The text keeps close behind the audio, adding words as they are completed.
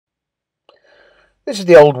This is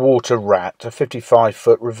the Old Water Rat, a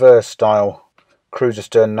 55-foot reverse style cruiser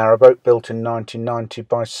stern narrowboat built in 1990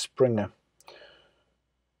 by Springer.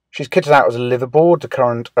 She's kitted out as a liverboard. The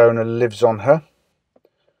current owner lives on her.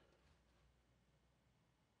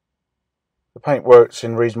 The paintwork's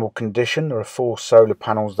in reasonable condition. There are 4 solar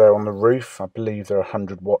panels there on the roof. I believe they're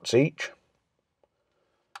 100 watts each.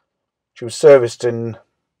 She was serviced in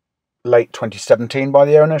late 2017 by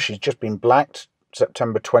the owner. She's just been blacked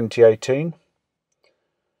September 2018.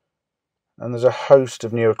 And there's a host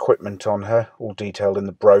of new equipment on her, all detailed in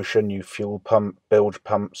the brochure. New fuel pump, bilge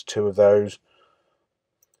pumps, 2 of those.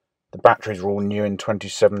 The batteries are all new in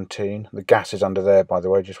 2017. The gas is under there, by the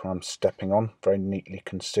way, just where I'm stepping on. Very neatly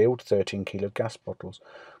concealed, 13 kilo gas bottles.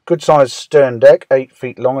 Good sized stern deck, 8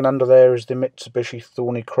 feet long, and under there is the Mitsubishi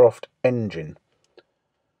Thornycroft engine.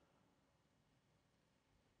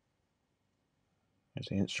 There's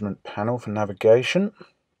the instrument panel for navigation.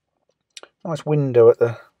 Nice window at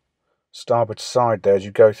the starboard side there as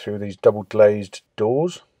you go through these double glazed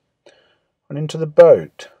doors and into the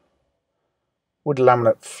boat. Wood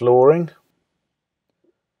laminate flooring,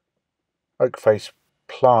 oak face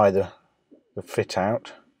ply the fit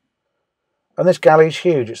out, and this galley is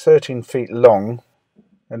huge. It's 13 feet long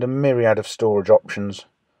and a myriad of storage options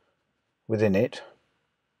within it.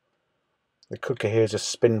 The cooker here is a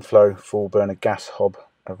spin flow 4-burner gas hob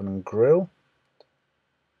oven and grill.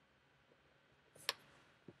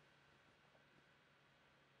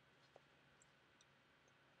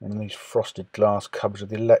 And these frosted glass cupboards are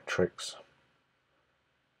the electrics.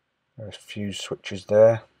 There's fuse switches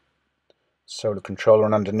there, solar controller,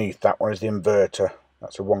 and underneath that one is the inverter.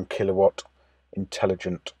 That's a 1 kilowatt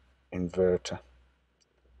intelligent inverter.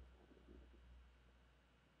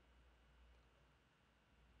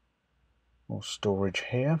 More storage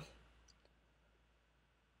here.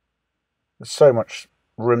 There's so much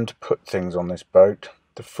room to put things on this boat.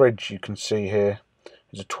 The fridge you can see here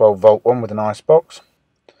is a 12-volt one with an ice box,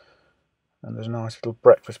 and there's a nice little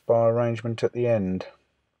breakfast bar arrangement at the end.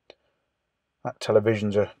 That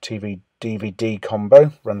television's a TV DVD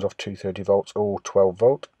combo, runs off 230 volts or 12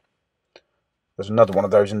 volt. There's another one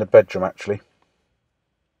of those in the bedroom actually.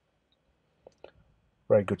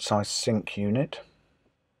 Very good sized sink unit.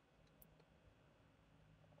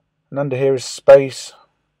 And under here is space,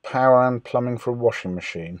 power and plumbing for a washing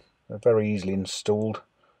machine. They're very easily installed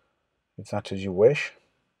if that is your wish.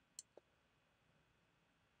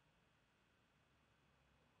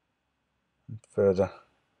 And further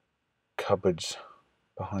cupboards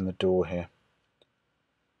behind the door here.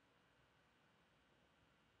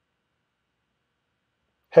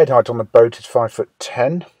 Head height on the boat is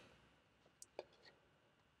 5'10".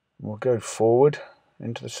 We'll go forward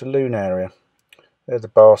into the saloon area. They're the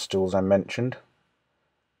bar stools I mentioned.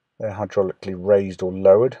 They're hydraulically raised or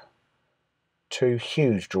lowered. 2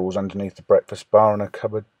 huge drawers underneath the breakfast bar and a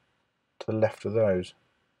cupboard to the left of those.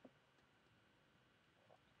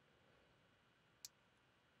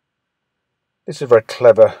 This is a very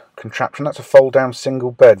clever contraption. That's a fold-down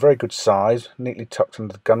single bed, very good size, neatly tucked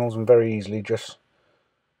under the gunnels and very easily just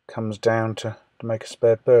comes down to make a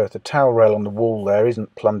spare berth. The towel rail on the wall there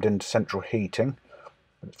isn't plumbed into central heating,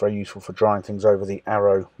 but it's very useful for drying things over the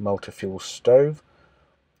Arrow multi-fuel stove.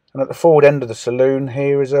 And at the forward end of the saloon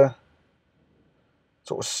here is a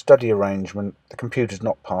sort of study arrangement. The computer's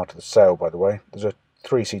not part of the sail, by the way. There's a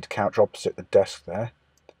 3-seater couch opposite the desk there.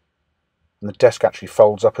 And the desk actually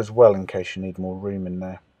folds up as well in case you need more room in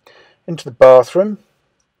there. Into the bathroom,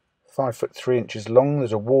 5'3" long.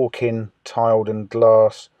 There's a walk-in tiled and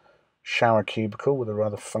glass shower cubicle with a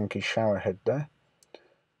rather funky shower head there.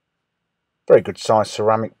 Very good sized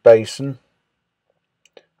ceramic basin.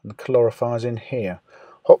 And the calorifiers in here.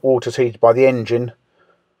 Hot water's heated by the engine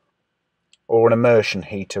or an immersion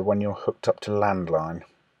heater when you're hooked up to landline.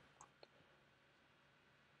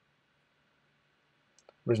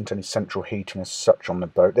 There isn't any central heating as such on the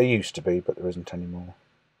boat. There used to be, but there isn't anymore.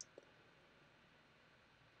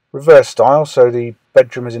 Reverse style, so the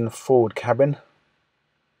bedroom is in the forward cabin.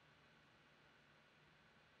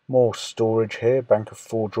 More storage here, bank of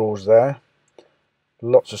 4 drawers there.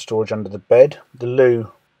 Lots of storage under the bed. The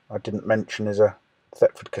loo, I didn't mention, is a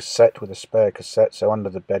Thetford cassette with a spare cassette, so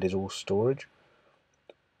under the bed is all storage.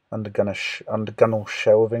 Undergunnel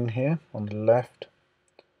shelving here on the left.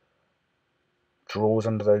 Drawers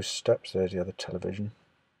under those steps, there's the other television.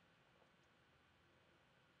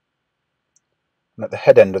 And at the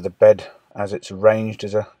head end of the bed, as it's arranged,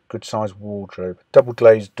 is a good sized wardrobe. Double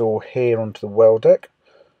glazed door here onto the well deck,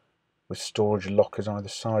 with storage lockers either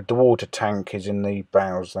side. The water tank is in the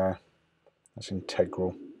bows there. That's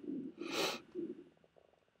integral.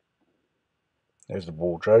 There's the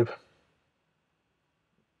wardrobe.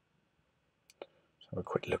 Have a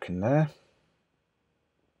quick look in there.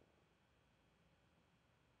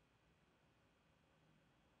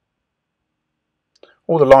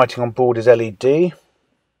 All the lighting on board is LED.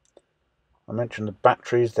 I mentioned the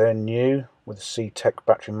batteries, they're new with the C-Tech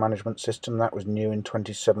battery management system. That was new in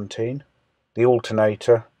 2017. The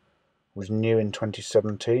alternator was new in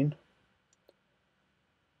 2017.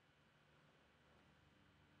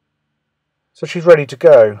 So she's ready to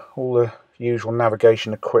go. All the usual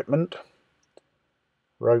navigation equipment,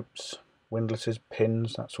 ropes, windlasses,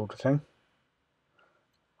 pins, that sort of thing.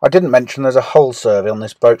 I didn't mention there's a hull survey on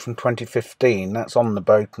this boat from 2015. That's on the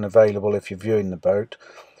boat and available if you're viewing the boat.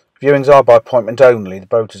 Viewings are by appointment only. The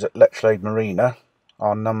boat is at Lechlade Marina.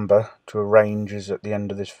 Our number to arrange is at the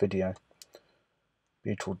end of this video.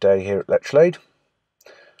 Beautiful day here at Lechlade.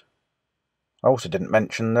 I also didn't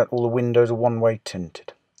mention that all the windows are one-way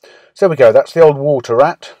tinted. So there we go, that's the old water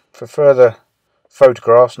rat. For further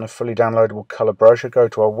photographs and a fully downloadable colour brochure, go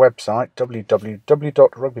to our website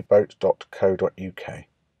www.rugbyboats.co.uk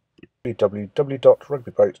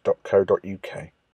www.rugbyboats.co.uk